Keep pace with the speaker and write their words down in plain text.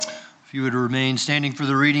If you would remain standing for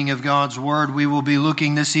the reading of God's Word, we will be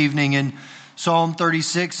looking this evening in Psalm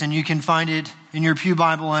 36, and you can find it in your pew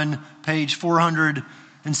Bible on page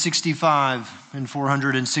 465 and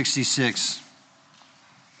 466.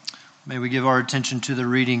 May we give our attention to the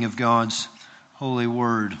reading of God's holy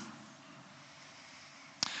Word.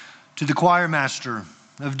 To the choir master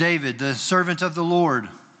of David, the servant of the Lord,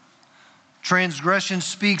 transgression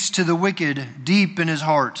speaks to the wicked deep in his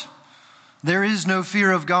heart. There is no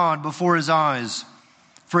fear of God before his eyes,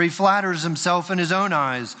 for he flatters himself in his own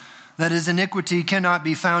eyes that his iniquity cannot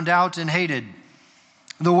be found out and hated.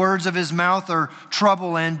 The words of his mouth are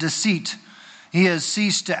trouble and deceit. He has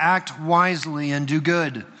ceased to act wisely and do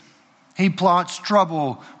good. He plots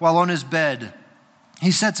trouble while on his bed. He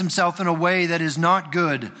sets himself in a way that is not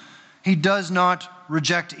good. He does not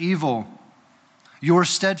reject evil. Your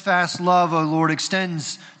steadfast love, O Lord,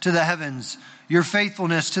 extends to the heavens, your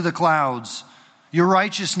faithfulness to the clouds. Your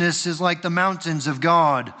righteousness is like the mountains of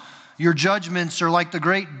God. Your judgments are like the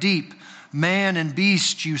great deep. Man and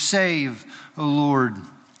beast you save, O Lord.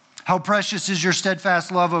 How precious is your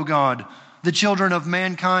steadfast love, O God. The children of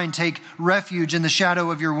mankind take refuge in the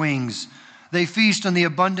shadow of your wings. They feast on the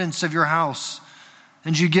abundance of your house,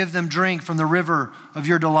 and you give them drink from the river of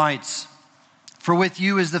your delights. For with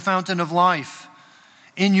you is the fountain of life.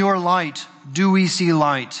 In your light do we see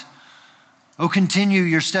light. O continue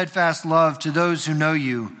your steadfast love to those who know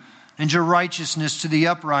you, and your righteousness to the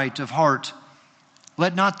upright of heart.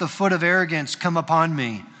 Let not the foot of arrogance come upon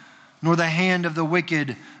me, nor the hand of the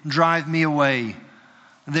wicked drive me away.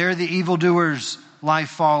 There the evildoers lie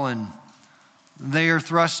fallen. They are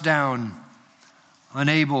thrust down,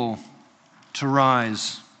 unable to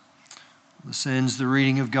rise. This ends the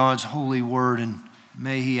reading of God's holy word, and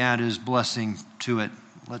may He add His blessing to it.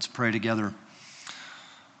 Let's pray together.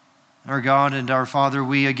 Our God and our Father,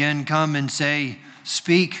 we again come and say,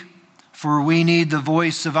 speak, for we need the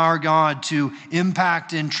voice of our God to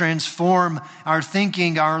impact and transform our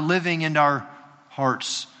thinking, our living, and our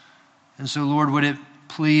hearts. And so, Lord, would it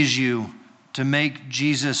please you to make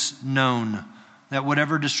Jesus known, that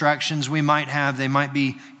whatever distractions we might have, they might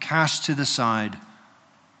be cast to the side,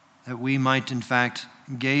 that we might, in fact,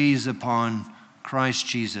 gaze upon Christ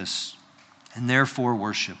Jesus and therefore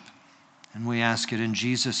worship. And we ask it in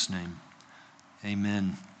Jesus' name.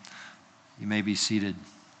 Amen. You may be seated.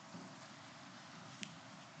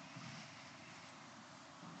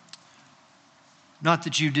 Not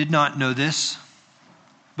that you did not know this,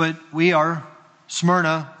 but we are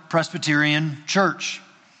Smyrna Presbyterian Church.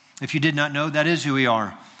 If you did not know, that is who we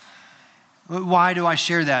are. Why do I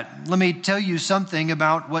share that? Let me tell you something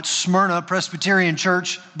about what Smyrna Presbyterian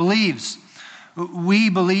Church believes. We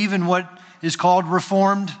believe in what is called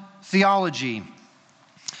Reformed theology.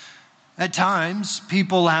 At times,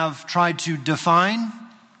 people have tried to define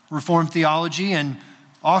Reformed theology, and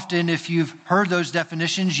often if you've heard those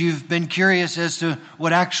definitions, you've been curious as to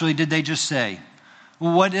what actually did they just say.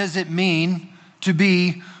 What does it mean to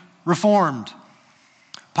be Reformed?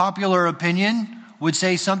 Popular opinion would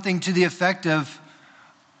say something to the effect of,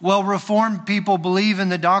 well, Reformed people believe in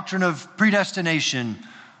the doctrine of predestination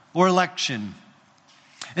or election.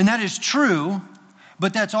 And that is true,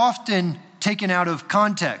 but that's often taken out of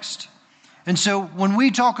context. And so when we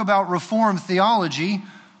talk about Reformed theology,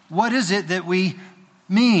 what is it that we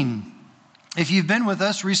mean? If you've been with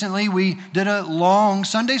us recently, we did a long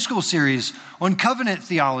Sunday school series on covenant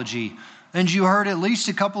theology. And you heard at least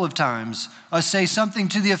a couple of times us say something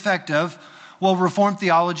to the effect of, well, Reformed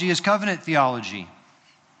theology is covenant theology.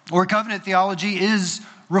 Or covenant theology is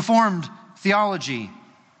Reformed theology.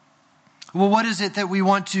 Well, what is it that we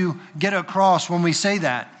want to get across when we say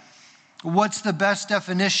that? What's the best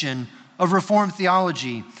definition of Reformed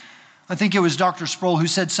theology? I think it was Dr. Sproul who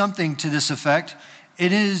said something to this effect.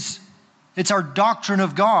 It's our doctrine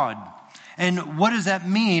of God. And what does that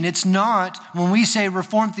mean? It's not, when we say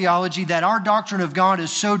Reformed theology, that our doctrine of God is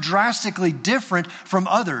so drastically different from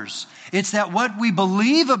others. It's that what we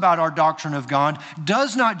believe about our doctrine of God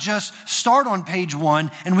does not just start on page 1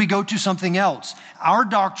 and we go to something else. Our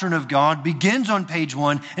doctrine of God begins on page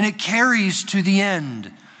 1 and it carries to the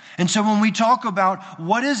end. And so when we talk about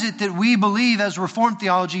what is it that we believe as Reformed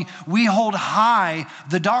theology, we hold high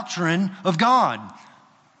the doctrine of God.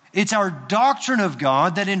 It's our doctrine of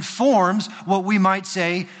God that informs what we might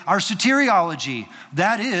say our soteriology.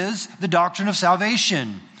 That is the doctrine of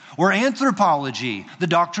salvation. Or anthropology, the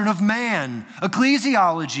doctrine of man.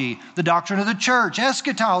 Ecclesiology, the doctrine of the church.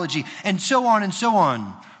 Eschatology, and so on and so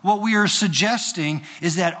on. What we are suggesting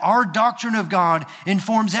is that our doctrine of God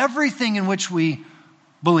informs everything in which we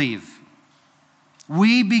believe.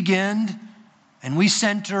 We begin and we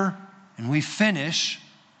center and we finish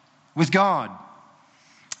with God.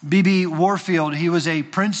 B.B. Warfield, he was a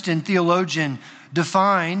Princeton theologian,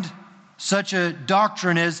 defined such a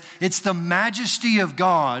doctrine as it's the majesty of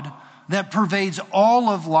God that pervades all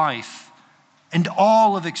of life and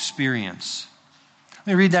all of experience. Let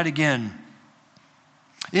me read that again.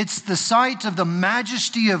 It's the sight of the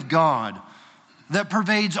majesty of God that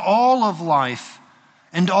pervades all of life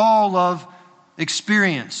and all of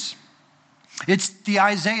experience. It's the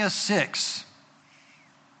Isaiah 6.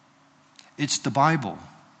 It's the Bible.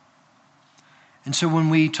 And so when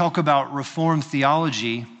we talk about Reformed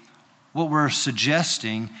theology, what we're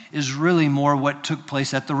suggesting is really more what took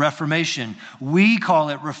place at the Reformation. We call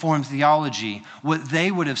it Reformed theology. What they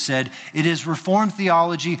would have said, it is Reformed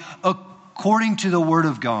theology according to the Word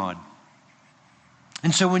of God.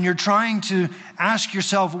 And so when you're trying to ask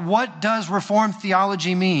yourself, what does Reformed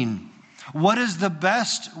theology mean? What is the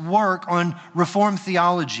best work on Reformed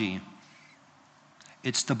theology?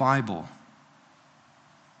 It's the Bible.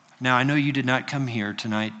 Now, I know you did not come here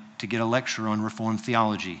tonight to get a lecture on Reformed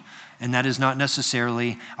theology, and that is not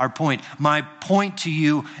necessarily our point. My point to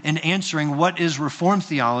you in answering what is Reformed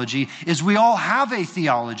theology is we all have a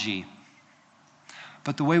theology,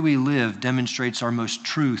 but the way we live demonstrates our most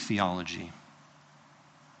true theology.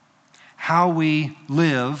 How we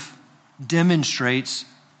live demonstrates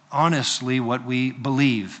honestly what we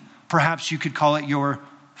believe. Perhaps you could call it your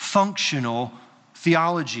functional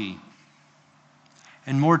theology.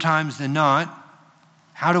 And more times than not,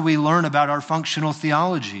 how do we learn about our functional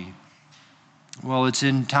theology? Well, it's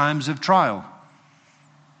in times of trial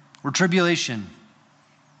or tribulation.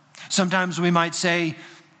 Sometimes we might say,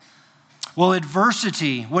 well,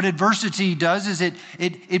 adversity, what adversity does is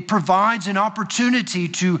it provides an opportunity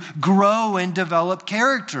to grow and develop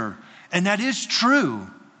character. And that is true.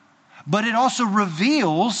 But it also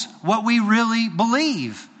reveals what we really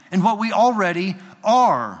believe and what we already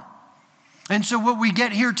are. And so what we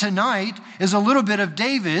get here tonight is a little bit of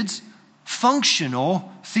David's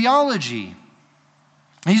functional theology.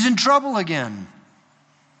 He's in trouble again.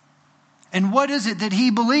 And what is it that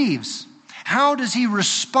he believes? How does he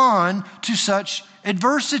respond to such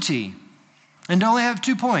adversity? And I only have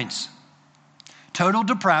 2 points. Total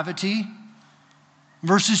depravity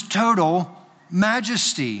versus total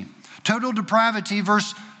majesty. Total depravity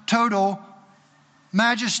versus total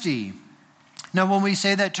majesty. Now, when we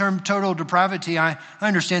say that term total depravity, I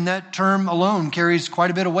understand that term alone carries quite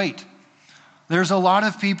a bit of weight. There's a lot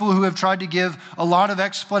of people who have tried to give a lot of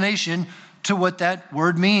explanation to what that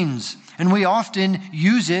word means. And we often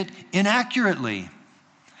use it inaccurately.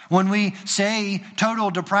 When we say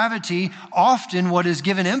total depravity, often what is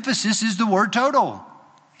given emphasis is the word total.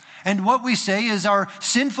 And what we say is our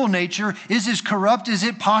sinful nature is as corrupt as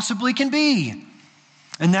it possibly can be.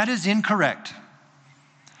 And that is incorrect.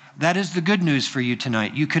 That is the good news for you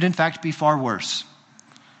tonight. You could in fact be far worse.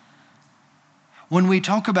 When we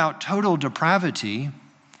talk about total depravity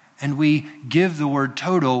and we give the word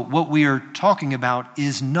total, what we are talking about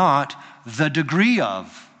is not the degree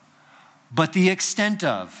of, but the extent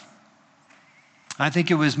of. I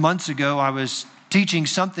think it was months ago I was teaching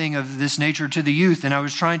something of this nature to the youth, and I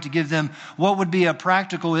was trying to give them what would be a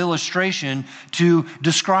practical illustration to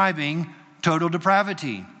describing total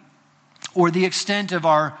depravity or the extent of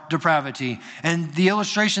our depravity. And the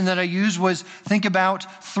illustration that I used was, think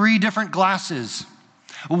about 3 different glasses.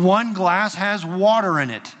 One glass has water in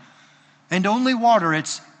it, and only water.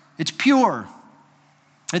 It's pure,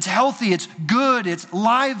 it's healthy, it's good, it's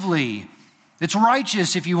lively, it's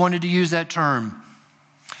righteous, if you wanted to use that term.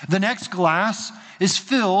 The next glass is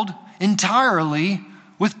filled entirely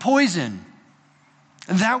with poison.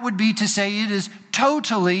 That would be to say it is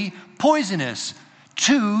totally poisonous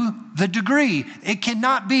to the degree. It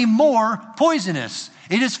cannot be more poisonous.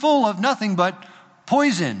 It is full of nothing but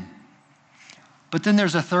poison. But then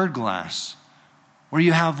there's a third glass where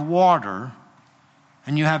you have water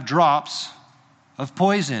and you have drops of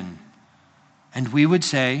poison. And we would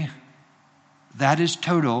say that is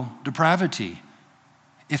total depravity.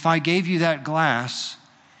 If I gave you that glass,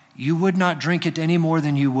 you would not drink it any more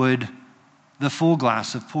than you would the full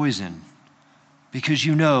glass of poison, because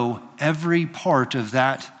you know every part of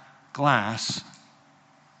that glass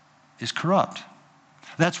is corrupt.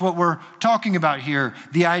 That's what we're talking about here,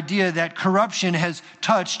 the idea that corruption has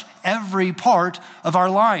touched every part of our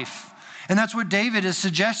life. And that's what David is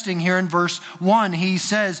suggesting here in verse 1. He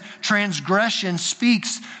says, transgression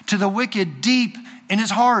speaks to the wicked deep in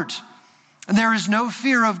his heart. And there is no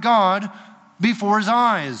fear of God before his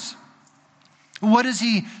eyes. What is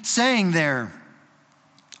he saying there?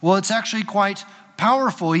 Well, it's actually quite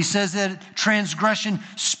powerful. He says that transgression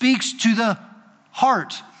speaks to the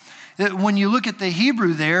heart. When you look at the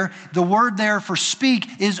Hebrew there, the word there for speak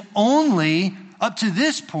is only, up to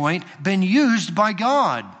this point, been used by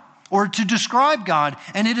God or to describe God.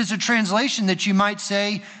 And it is a translation that you might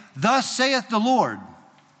say, thus saith the Lord.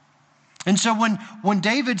 And so when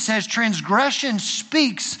David says transgression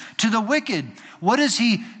speaks to the wicked, what is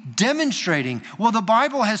he demonstrating? Well, the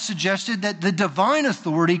Bible has suggested that the divine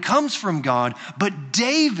authority comes from God, but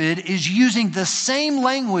David is using the same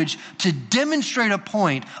language to demonstrate a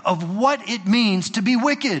point of what it means to be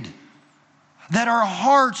wicked. That our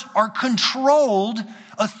hearts are controlled,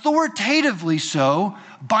 authoritatively so,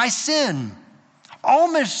 by sin.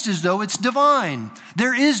 Almost as though it's divine.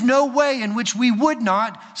 There is no way in which we would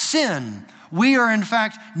not sin. We are in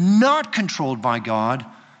fact not controlled by God,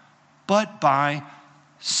 but by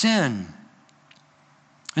sin.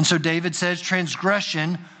 And so David says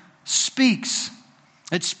transgression speaks.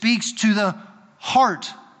 It speaks to the heart.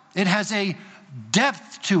 It has a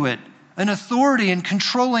depth to it, an authority and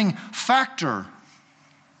controlling factor.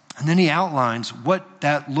 And then he outlines what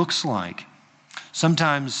that looks like.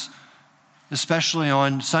 Sometimes, especially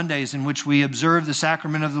on Sundays in which we observe the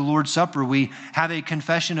sacrament of the Lord's Supper, we have a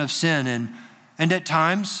confession of sin. And at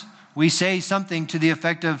times, we say something to the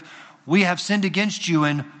effect of, we have sinned against you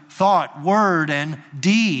in thought, word, and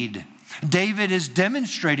deed. David is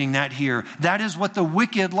demonstrating that here. That is what the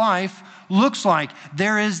wicked life looks like.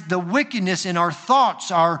 There is the wickedness in our thoughts,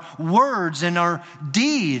 our words, and our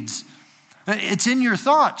deeds. It's in your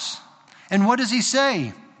thoughts. And what does he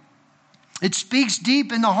say? It speaks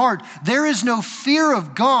deep in the heart. There is no fear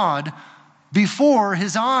of God before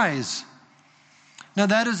his eyes. Now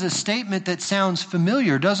that is a statement that sounds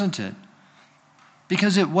familiar, doesn't it?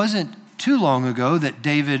 Because it wasn't too long ago that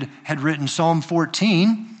David had written Psalm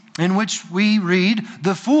 14, in which we read,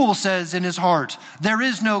 the fool says in his heart, there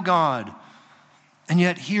is no God. And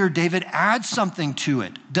yet here David adds something to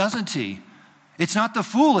it, doesn't he? It's not the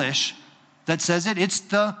foolish that says it, it's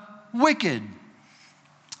the wicked.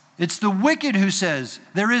 It's the wicked who says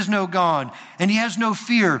there is no God and he has no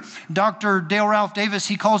fear. Dr. Dale Ralph Davis,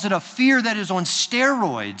 he calls it a fear that is on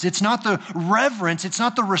steroids. It's not the reverence. It's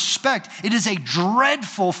not the respect. It is a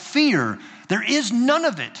dreadful fear. There is none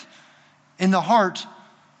of it in the heart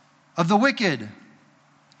of the wicked.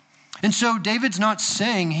 And so David's not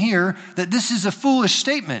saying here that this is a foolish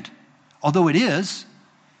statement, although it is.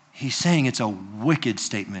 He's saying it's a wicked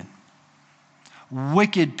statement.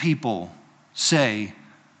 Wicked people say,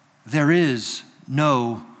 there is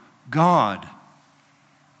no God.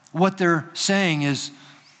 What they're saying is,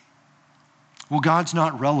 well, God's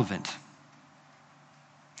not relevant.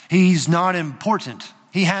 He's not important.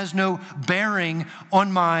 He has no bearing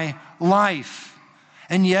on my life.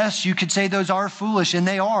 And yes, you could say those are foolish, and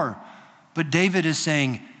they are. But David is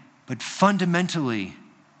saying, but fundamentally,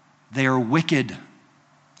 they are wicked.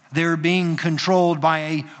 They're being controlled by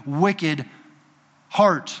a wicked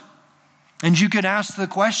heart. And you could ask the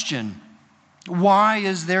question, why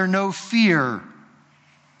is there no fear?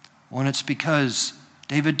 Well, it's because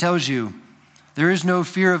David tells you there is no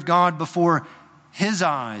fear of God before his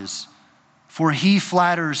eyes, for he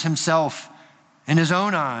flatters himself in his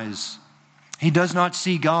own eyes. He does not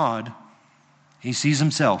see God, he sees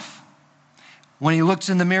himself. When he looks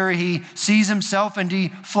in the mirror, he sees himself and he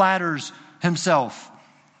flatters himself.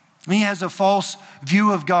 He has a false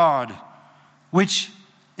view of God, which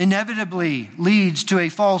inevitably leads to a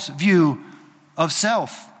false view of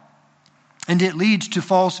self. And it leads to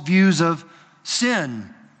false views of sin.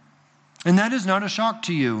 And that is not a shock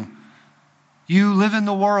to you. You live in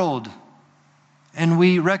the world, and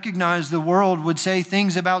we recognize the world would say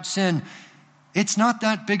things about sin. It's not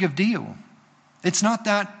that big of a deal. It's not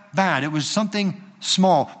that bad. It was something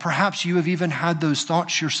small. Perhaps you have even had those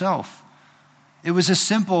thoughts yourself. It was a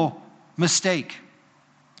simple mistake.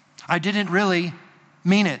 I didn't really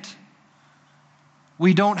mean it.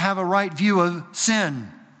 We don't have a right view of sin.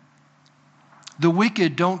 The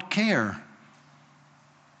wicked don't care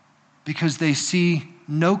because they see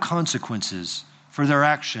no consequences for their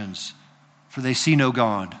actions, for they see no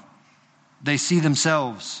God. They see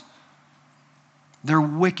themselves. They're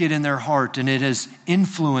wicked in their heart, and it has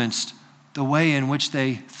influenced the way in which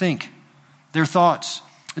they think, their thoughts.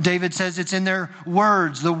 David says it's in their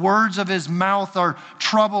words. The words of his mouth are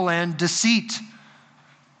trouble and deceit.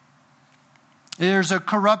 There's a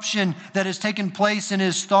corruption that has taken place in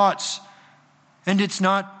his thoughts, and it's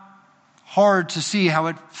not hard to see how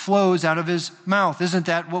it flows out of his mouth. Isn't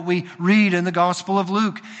that what we read in the Gospel of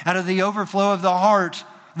Luke? Out of the overflow of the heart,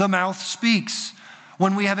 the mouth speaks.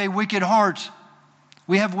 When we have a wicked heart,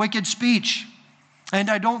 we have wicked speech. And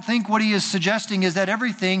I don't think what he is suggesting is that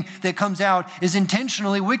everything that comes out is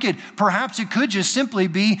intentionally wicked. Perhaps it could just simply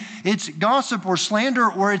be it's gossip or slander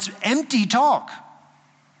or it's empty talk.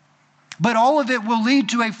 But all of it will lead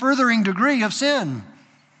to a furthering degree of sin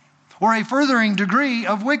or a furthering degree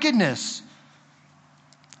of wickedness.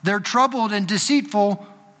 They're troubled and deceitful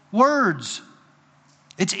words.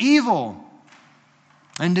 It's evil.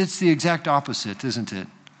 And it's the exact opposite, isn't it,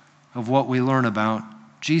 of what we learn about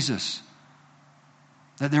Jesus.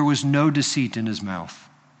 That there was no deceit in his mouth.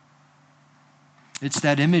 It's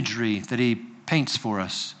that imagery that he paints for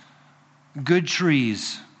us. Good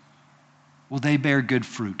trees, well, they bear good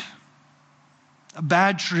fruit.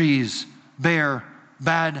 Bad trees bear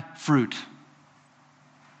bad fruit.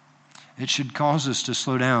 It should cause us to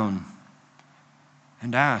slow down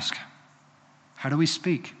and ask, how do we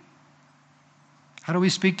speak? How do we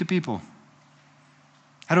speak to people?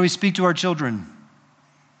 How do we speak to our children,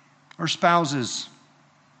 our spouses,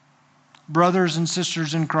 brothers and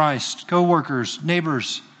sisters in Christ, co-workers,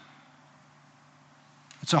 neighbors?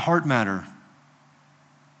 It's a heart matter.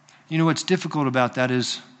 You know what's difficult about that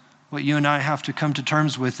is what you and I have to come to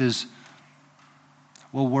terms with is,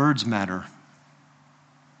 well, words matter.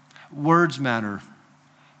 Words matter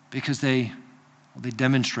because they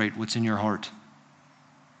demonstrate what's in your heart.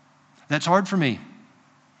 That's hard for me.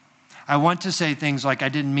 I want to say things like, I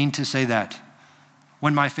didn't mean to say that,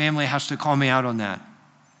 when my family has to call me out on that.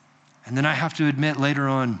 And then I have to admit later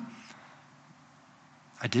on,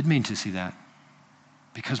 I did mean to say that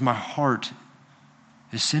because my heart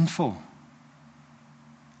is sinful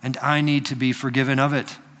and I need to be forgiven of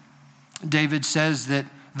it. David says that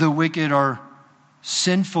the wicked are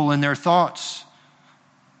sinful in their thoughts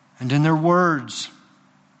and in their words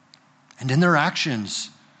and in their actions.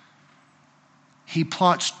 He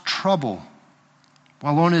plots trouble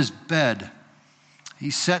while on his bed.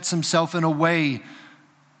 He sets himself in a way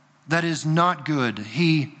that is not good.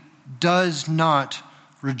 He does not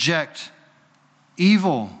reject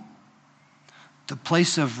evil. The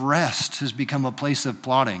place of rest has become a place of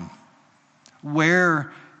plotting.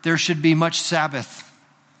 Where there should be much Sabbath,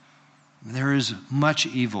 there is much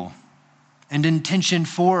evil and intention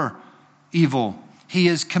for evil. He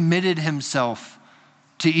has committed himself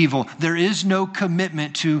to evil. There is no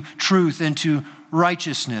commitment to truth and to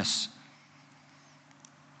righteousness.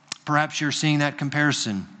 Perhaps you're seeing that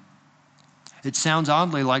comparison. It sounds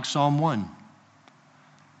oddly like Psalm 1.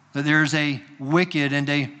 That there's a wicked and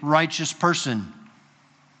a righteous person.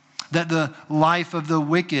 That the life of the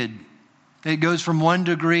wicked, it goes from one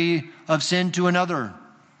degree of sin to another.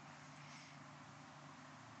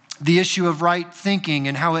 The issue of right thinking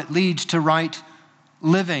and how it leads to right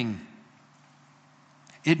living.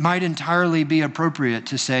 It might entirely be appropriate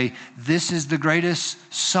to say, this is the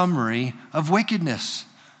greatest summary of wickedness.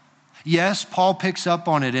 Yes, Paul picks up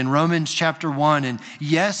on it in Romans chapter 1. And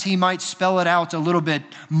yes, he might spell it out a little bit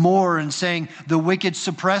more in saying the wicked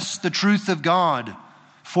suppress the truth of God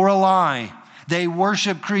for a lie. They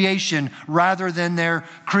worship creation rather than their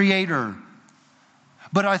creator.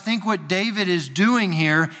 But I think what David is doing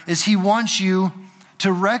here is he wants you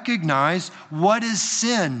to recognize what is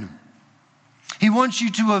sin. He wants you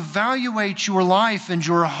to evaluate your life and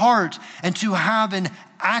your heart and to have an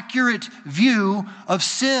accurate view of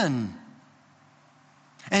sin.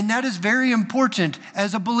 And that is very important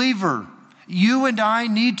as a believer. You and I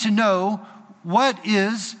need to know what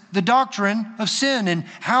is the doctrine of sin and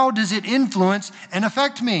how does it influence and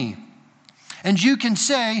affect me. And you can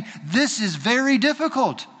say, this is very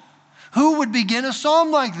difficult. Who would begin a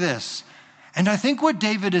psalm like this? And I think what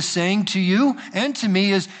David is saying to you and to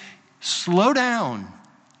me is, slow down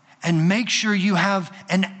and make sure you have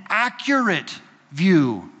an accurate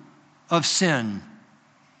view of sin.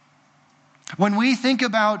 When we think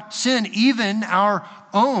about sin, even our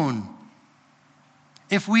own,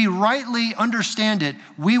 if we rightly understand it,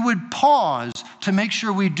 we would pause to make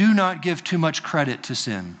sure we do not give too much credit to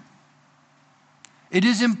sin. It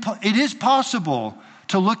is possible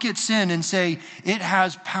to look at sin and say, it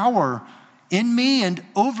has power in me and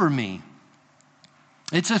over me.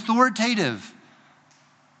 It's authoritative.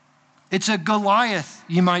 It's a Goliath,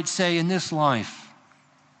 you might say, in this life.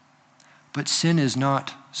 But sin is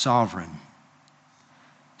not sovereign.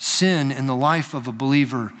 Sin in the life of a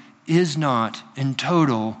believer is not in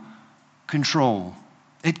total control.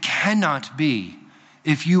 It cannot be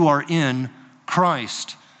if you are in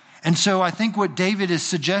Christ. And so I think what David is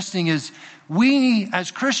suggesting is we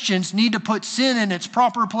as Christians need to put sin in its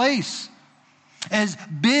proper place. As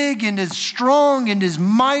big and as strong and as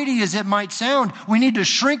mighty as it might sound, we need to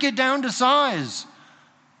shrink it down to size.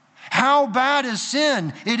 How bad is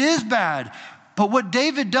sin? It is bad. But what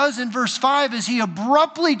David does in verse 5 is he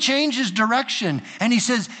abruptly changes direction. And he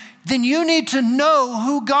says, then you need to know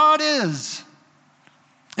who God is.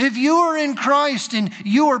 If you are in Christ and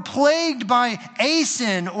you are plagued by a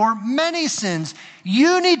sin or many sins,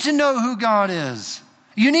 you need to know who God is.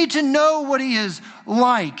 You need to know what he is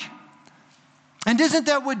like. And isn't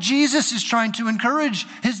that what Jesus is trying to encourage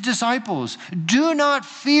his disciples? Do not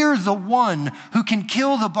fear the one who can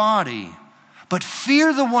kill the body, but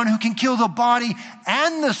fear the one who can kill the body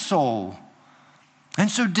and the soul. And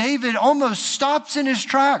so David almost stops in his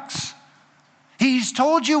tracks. He's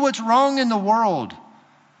told you what's wrong in the world.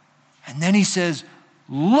 And then he says,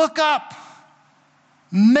 look up.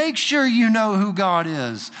 Make sure you know who God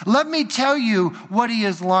is. Let me tell you what he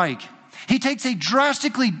is like. He takes a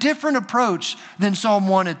drastically different approach than Psalm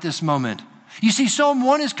 1 at this moment. You see, Psalm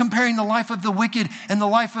 1 is comparing the life of the wicked and the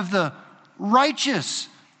life of the righteous.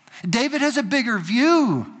 David has a bigger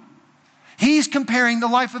view. He's comparing the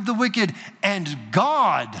life of the wicked and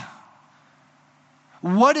God.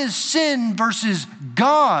 What is sin versus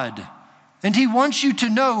God? And he wants you to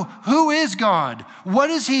know, who is God?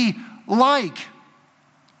 What is he like?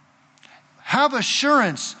 Have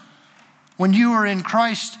assurance when you are in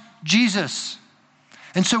Christ Jesus.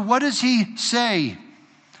 And so what does he say?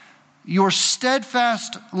 Your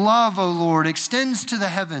steadfast love, O Lord, extends to the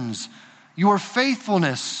heavens, your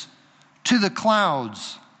faithfulness to the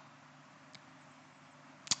clouds.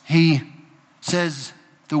 He says,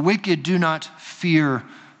 the wicked do not fear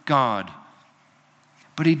God.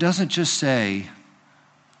 But he doesn't just say,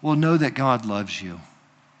 well, know that God loves you.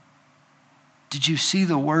 Did you see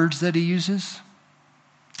the words that he uses?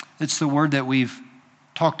 It's the word that we've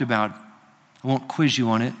talked about. I won't quiz you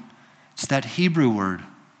on it. It's that Hebrew word,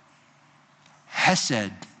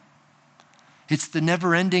 hesed. It's the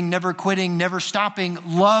never-ending, never-quitting, never-stopping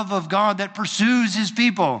love of God that pursues his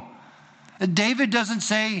people. David doesn't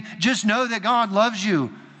say, just know that God loves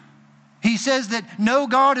you. He says that no,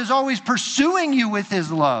 God is always pursuing you with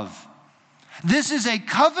his love. This is a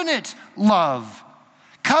covenant love.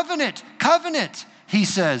 Covenant, he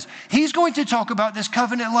says. He's going to talk about this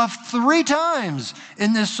covenant love 3 times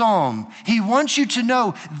in this psalm. He wants you to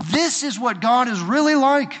know this is what God is really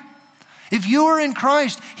like. If you are in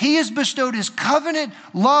Christ, he has bestowed his covenant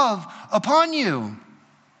love upon you.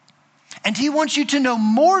 And he wants you to know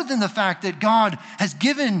more than the fact that God has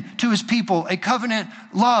given to his people a covenant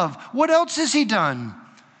love. What else has he done?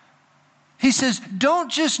 He says,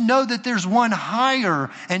 don't just know that there's one higher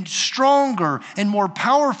and stronger and more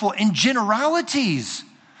powerful in generalities.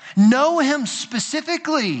 Know him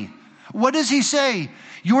specifically. What does he say?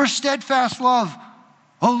 Your steadfast love,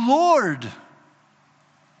 O Lord.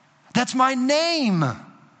 That's my name.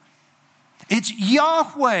 It's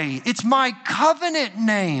Yahweh. It's my covenant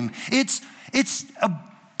name. It's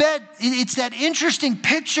that interesting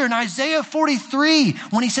picture in Isaiah 43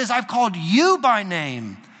 when he says, I've called you by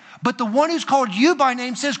name. But the one who's called you by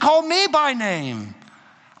name says, call me by name.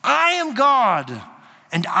 I am God,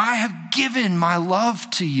 and I have given my love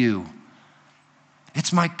to you.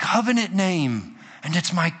 It's my covenant name, and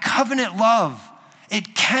it's my covenant love.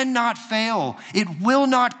 It cannot fail. It will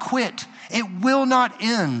not quit. It will not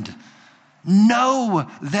end. Know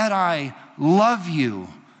that I love you.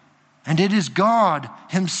 And it is God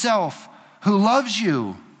himself who loves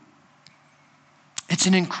you. It's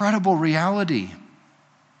an incredible reality.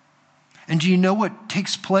 And do you know what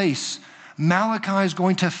takes place? Malachi is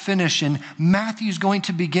going to finish and Matthew is going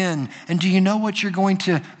to begin. And do you know what you're going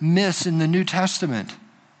to miss in the New Testament?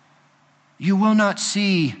 You will not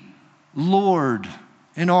see Lord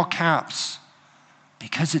in all caps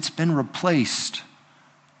because it's been replaced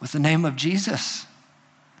with the name of Jesus.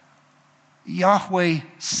 Yahweh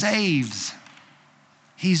saves.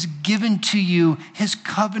 He's given to you his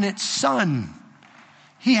covenant son.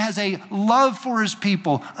 He has a love for his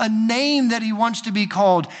people, a name that he wants to be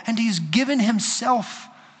called, and he's given himself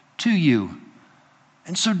to you.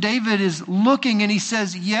 And so David is looking and he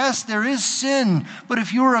says, yes, there is sin, but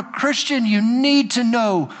if you're a Christian, you need to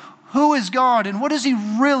know who is God and what is he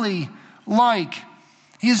really like.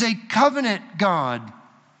 He is a covenant God.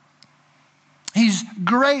 He's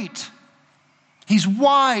great. He's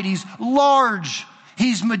wide. He's large.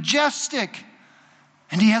 He's majestic.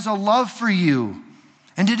 And he has a love for you.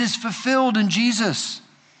 And it is fulfilled in Jesus.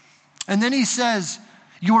 And then he says,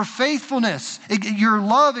 your faithfulness, your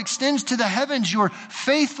love extends to the heavens, your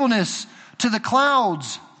faithfulness to the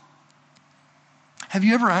clouds. Have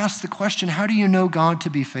you ever asked the question, how do you know God to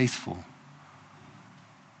be faithful?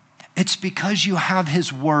 It's because you have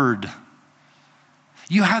his word.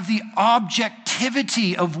 You have the objectivity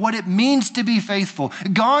objectivity of what it means to be faithful.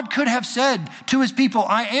 God could have said to his people,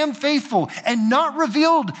 I am faithful, and not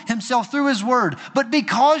revealed himself through his word. But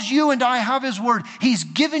because you and I have his word, he's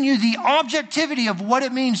given you the objectivity of what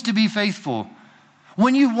it means to be faithful.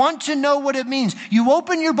 When you want to know what it means, you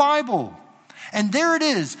open your Bible, and there it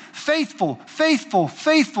is, faithful, faithful,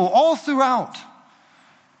 faithful, all throughout.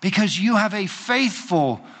 Because you have a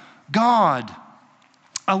faithful God.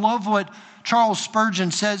 I love what Charles Spurgeon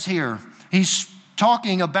says here. He's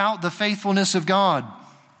talking about the faithfulness of God.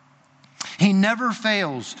 He never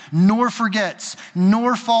fails, nor forgets,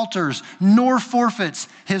 nor falters, nor forfeits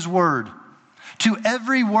his word. To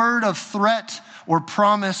every word of threat or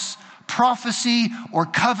promise, prophecy or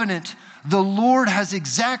covenant, the Lord has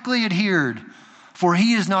exactly adhered. For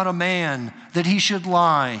he is not a man that he should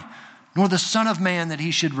lie, nor the Son of Man that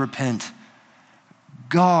he should repent.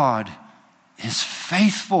 God is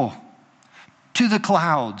faithful to the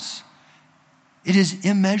clouds. It is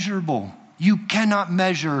immeasurable. You cannot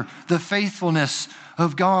measure the faithfulness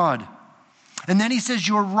of God. And then he says,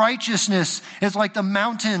 your righteousness is like the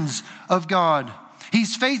mountains of God.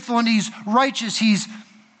 He's faithful and he's righteous. He's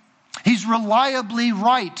reliably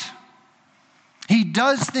right. He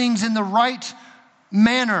does things in the right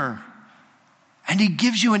manner. And he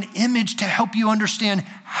gives you an image to help you understand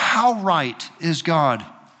how right is God.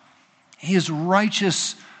 He is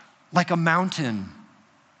righteous like a mountain,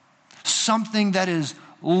 something that is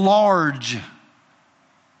large.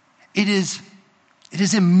 It is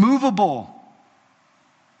immovable.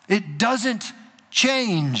 It doesn't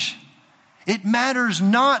change. It matters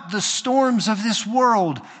not the storms of this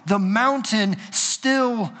world. The mountain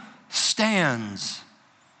still stands.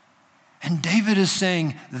 And David is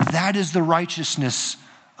saying that is the righteousness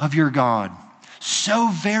of your God. So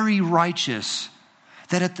very righteous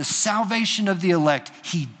that at the salvation of the elect,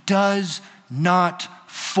 he does not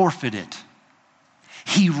forfeit it.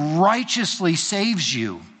 He righteously saves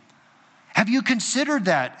you. Have you considered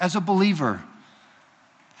that as a believer?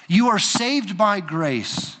 You are saved by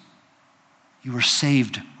grace. You are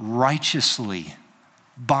saved righteously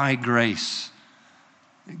by grace.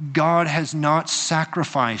 God has not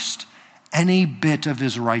sacrificed any bit of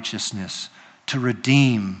his righteousness to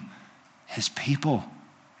redeem his people.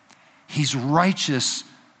 He's righteous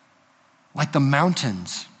like the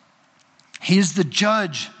mountains. He is the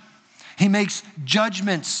judge. He makes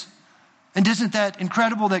judgments. And isn't that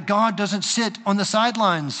incredible that God doesn't sit on the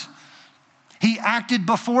sidelines? He acted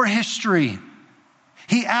before history.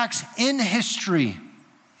 He acts in history.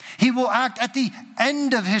 He will act at the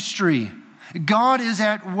end of history. God is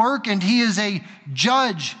at work and he is a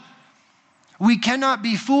judge. We cannot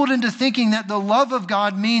be fooled into thinking that the love of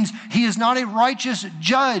God means he is not a righteous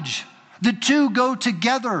judge. The two go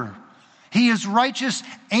together. He is righteous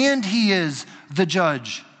and he is the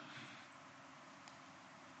judge.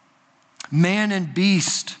 Man and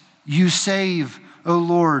beast you save, O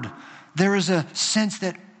Lord. There is a sense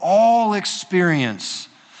that all experience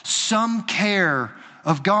some care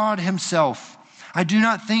of God himself. I do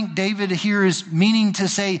not think David here is meaning to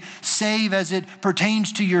say save as it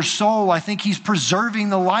pertains to your soul. I think he's preserving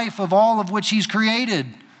the life of all of which he's created.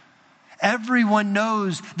 Everyone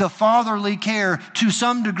knows the fatherly care to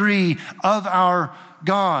some degree of our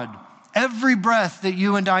God. Every breath that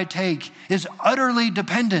you and I take is utterly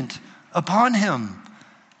dependent upon him.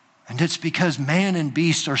 And it's because man and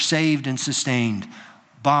beast are saved and sustained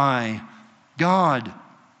by God.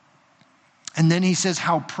 And then he says,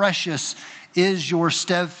 how precious is your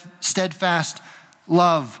steadfast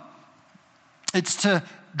love. It's to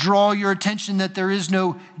draw your attention that there is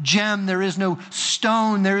no gem, there is no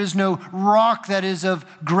stone, there is no rock that is of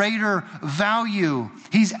greater value.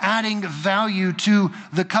 He's adding value to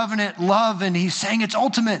the covenant love, and he's saying it's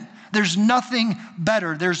ultimate. There's nothing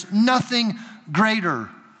better. There's nothing greater.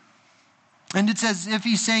 And it's as if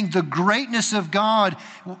he's saying the greatness of God,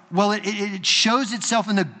 well, it shows itself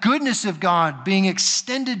in the goodness of God being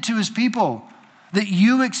extended to his people. That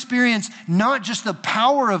you experience not just the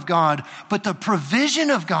power of God, but the provision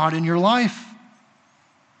of God in your life.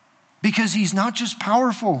 Because he's not just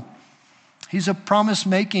powerful. He's a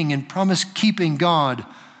promise-making and promise-keeping God.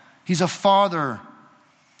 He's a father.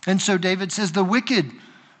 And so David says, the wicked,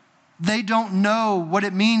 they don't know what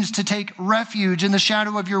it means to take refuge in the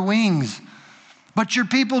shadow of your wings. But your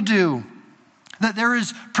people do. That there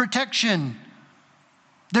is protection.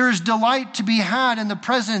 There is delight to be had in the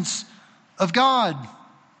presence of God.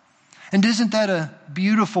 And isn't that a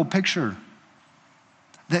beautiful picture?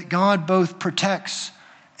 That God both protects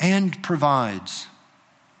and provides.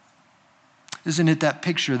 Isn't it that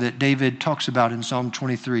picture that David talks about in Psalm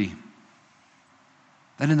 23?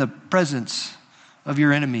 That in the presence of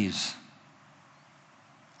your enemies,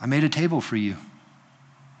 I made a table for you.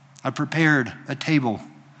 I prepared a table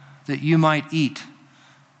that you might eat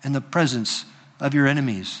in the presence of your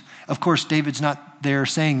enemies. Of course, David's not there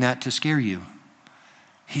saying that to scare you.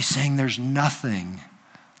 He's saying there's nothing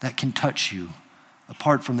that can touch you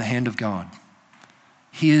apart from the hand of God.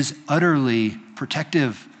 He is utterly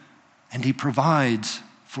protective, and he provides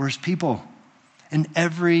for his people in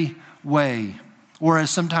every way. Or as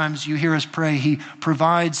sometimes you hear us pray, he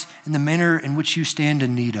provides in the manner in which you stand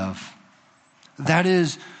in need of. That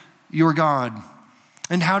is your God.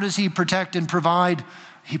 And how does he protect and provide?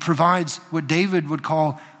 He provides what David would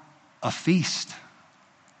call a feast.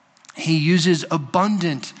 He uses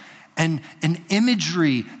abundant and an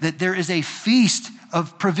imagery that there is a feast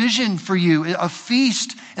of provision for you, a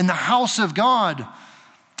feast in the house of God,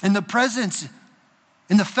 in the presence,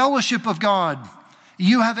 in the fellowship of God.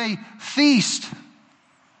 You have a feast.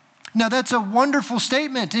 Now that's a wonderful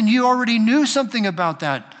statement, and you already knew something about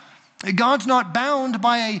that. God's not bound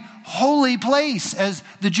by a holy place, as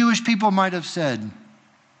the Jewish people might have said.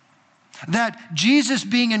 That Jesus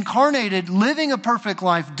being incarnated, living a perfect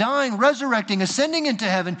life, dying, resurrecting, ascending into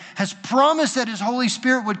heaven, has promised that his Holy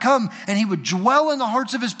Spirit would come and he would dwell in the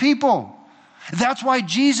hearts of his people. That's why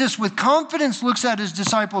Jesus with confidence looks at his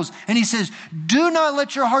disciples and he says, "Do not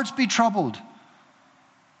let your hearts be troubled.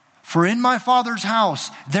 For in my Father's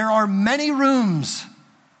house there are many rooms,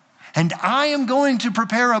 and I am going to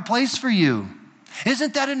prepare a place for you."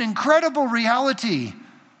 Isn't that an incredible reality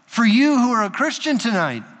for you who are a Christian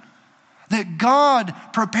tonight? That God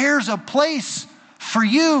prepares a place for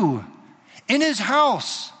you in his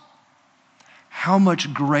house. How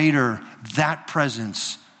much greater that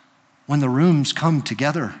presence when the rooms come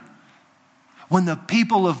together. When the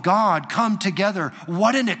people of God come together,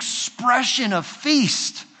 what an expression of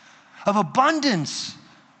feast, of abundance,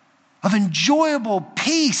 of enjoyable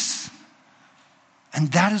peace.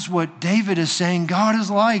 And that is what David is saying God is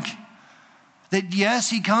like. That yes,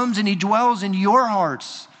 he comes and he dwells in your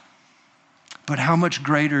hearts. But how much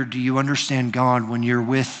greater do you understand God when you're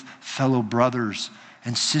with fellow brothers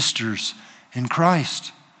and sisters in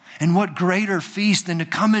Christ? And what greater feast than to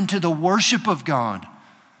come into the worship of God,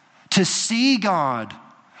 to see God,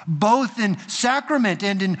 both in sacrament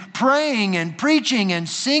and in praying and preaching and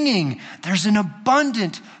singing. There's an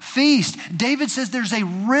abundant feast. David says there's a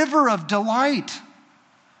river of delight.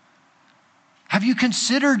 Have you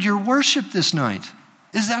considered your worship this night?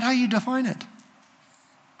 Is that how you define it?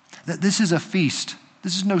 That this is a feast.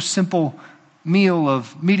 This is no simple meal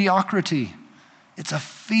of mediocrity. It's a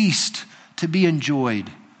feast to be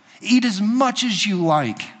enjoyed. Eat as much as you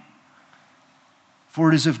like,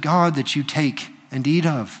 for it is of God that you take and eat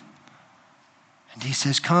of. And he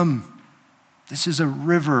says, come. This is a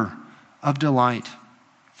river of delight.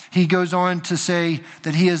 He goes on to say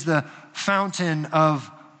that he is the fountain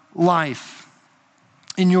of life.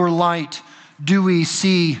 In your light do we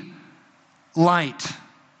see light.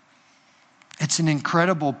 It's an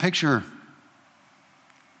incredible picture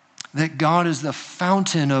that God is the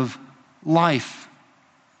fountain of life.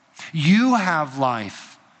 You have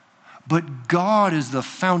life, but God is the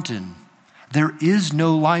fountain. There is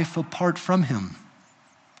no life apart from him.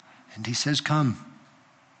 And he says, come,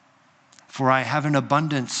 for I have an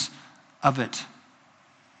abundance of it.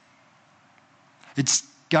 It's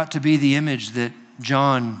got to be the image that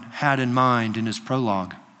John had in mind in his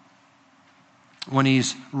prologue. When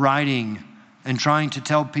he's writing and trying to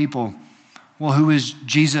tell people, well, who is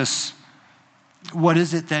Jesus? What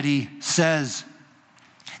is it that he says?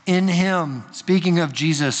 In him, speaking of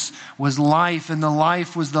Jesus, was life, and the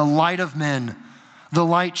life was the light of men. The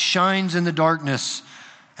light shines in the darkness,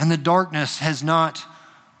 and the darkness has not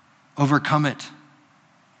overcome it.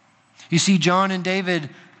 You see, John and David,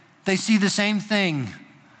 they see the same thing,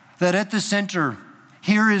 that at the center,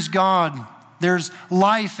 here is God. There's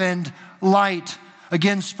life and light.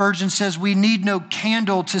 Again, Spurgeon says, we need no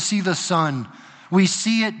candle to see the sun. We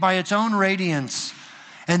see it by its own radiance,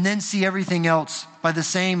 and then see everything else by the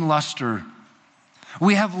same luster.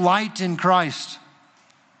 We have light in Christ.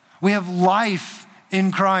 We have life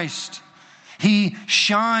in Christ. He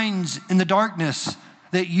shines in the darkness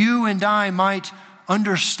that you and I might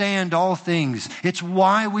understand all things. It's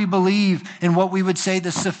why we believe in what we would say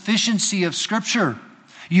the sufficiency of Scripture.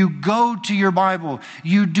 You go to your Bible.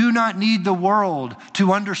 You do not need the world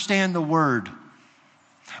to understand the Word.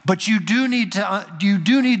 But you do need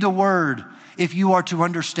the Word if you are to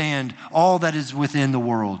understand all that is within the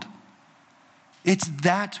world. It's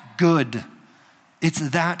that good.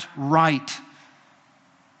 It's that right.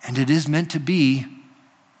 And it is meant to be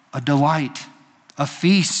a delight, a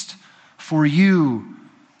feast for you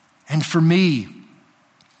and for me.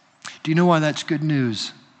 Do you know why that's good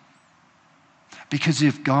news? Because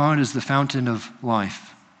if God is the fountain of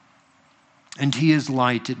life and he is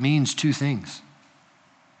light, it means two things.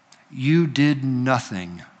 You did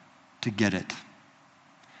nothing to get it.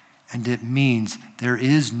 And it means there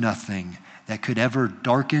is nothing that could ever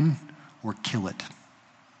darken or kill it.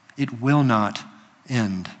 It will not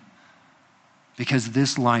end because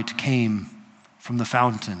this light came from the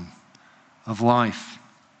fountain of life.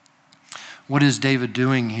 What is David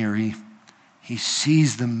doing here? He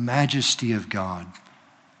sees the majesty of God,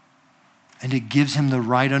 and it gives him the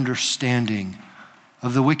right understanding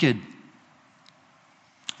of the wicked.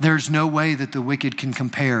 There's no way that the wicked can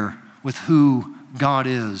compare with who God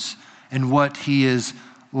is and what he is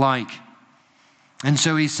like. And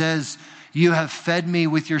so he says, you have fed me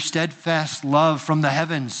with your steadfast love from the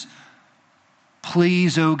heavens.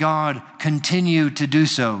 Please, O God, continue to do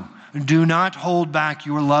so. Do not hold back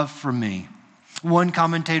your love from me. One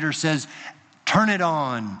commentator says, turn it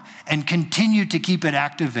on and continue to keep it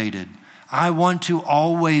activated. I want to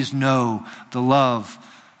always know the love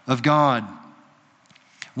of God.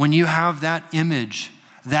 When you have that image,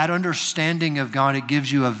 that understanding of God, it gives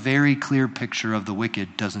you a very clear picture of the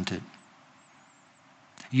wicked, doesn't it?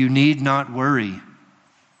 You need not worry.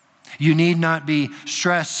 You need not be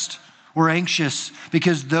stressed or anxious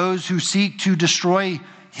because those who seek to destroy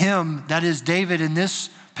him, that is David in this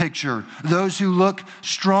picture, those who look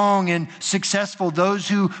strong and successful, those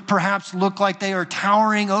who perhaps look like they are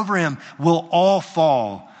towering over him, will all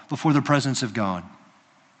fall before the presence of God.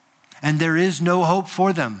 And there is no hope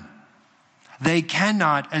for them. They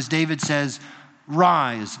cannot, as David says,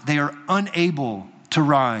 rise. They are unable to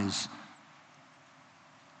rise.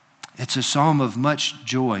 It's a psalm of much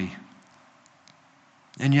joy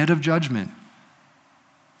and yet of judgment.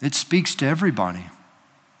 It speaks to everybody.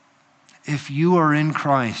 If you are in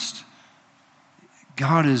Christ,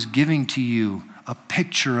 God is giving to you a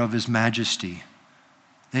picture of his majesty,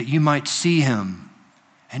 that you might see him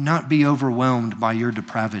and not be overwhelmed by your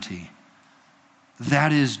depravity.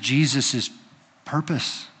 That is Jesus'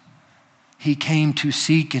 purpose. He came to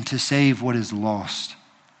seek and to save what is lost.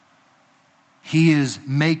 He is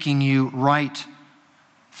making you right,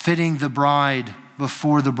 fitting the bride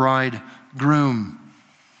before the bridegroom.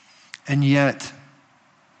 And yet,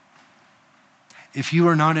 if you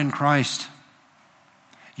are not in Christ,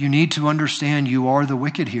 you need to understand you are the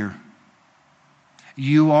wicked here.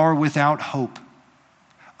 You are without hope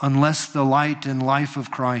unless the light and life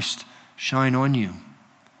of Christ shine on you.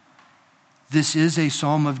 This is a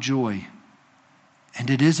psalm of joy, and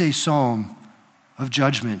it is a psalm of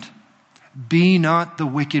judgment. Be not the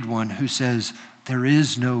wicked one who says, there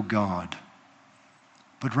is no God,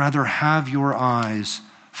 but rather have your eyes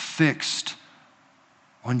fixed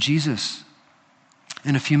on Jesus.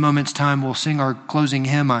 In a few moments' time, we'll sing our closing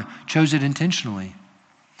hymn. I chose it intentionally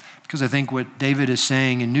because I think what David is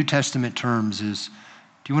saying in New Testament terms is,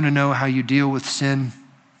 do you want to know how you deal with sin?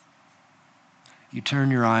 You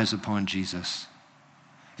turn your eyes upon Jesus.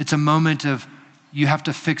 It's a moment of you have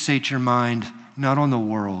to fixate your mind not on the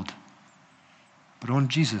world, but on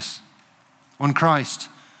Jesus, on Christ.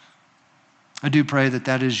 I do pray that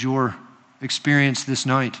that is your experience this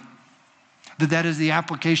night, that is the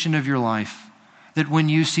application of your life, that when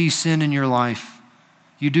you see sin in your life,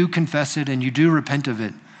 you do confess it and you do repent of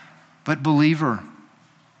it. But believer,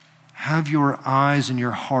 have your eyes and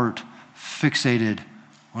your heart fixated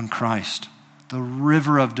on Christ, the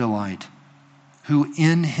river of delight, who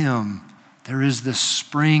in him there is the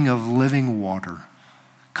spring of living water.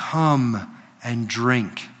 Come and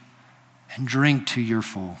drink to your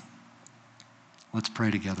full. Let's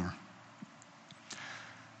pray together.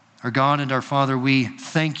 Our God and our Father, we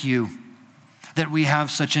thank you that we have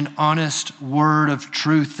such an honest word of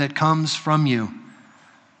truth that comes from you.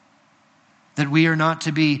 That we are not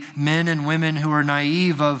to be men and women who are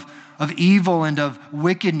naive of evil and of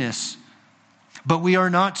wickedness. But we are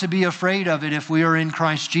not to be afraid of it if we are in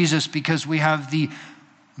Christ Jesus, because we have the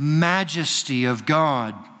majesty of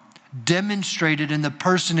God demonstrated in the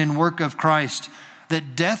person and work of Christ.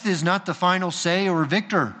 That death is not the final say or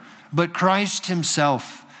victor, but Christ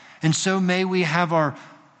himself. And so may we have our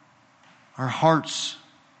hearts,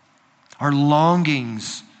 our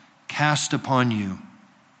longings cast upon you,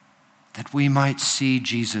 that we might see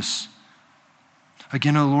Jesus.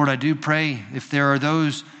 Again, O Lord, I do pray if there are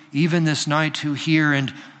those even this night who hear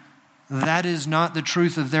and that is not the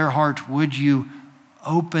truth of their heart, would you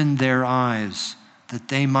open their eyes that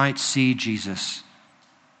they might see Jesus,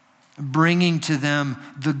 bringing to them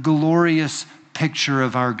the glorious picture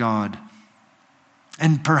of our God.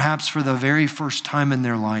 And perhaps for the very first time in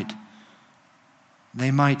their life, they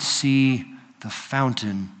might see the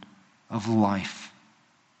fountain of life.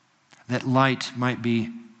 that light might be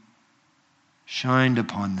shined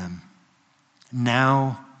upon them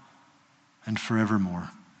now and forevermore.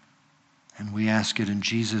 And we ask it in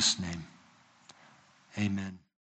Jesus' name. Amen.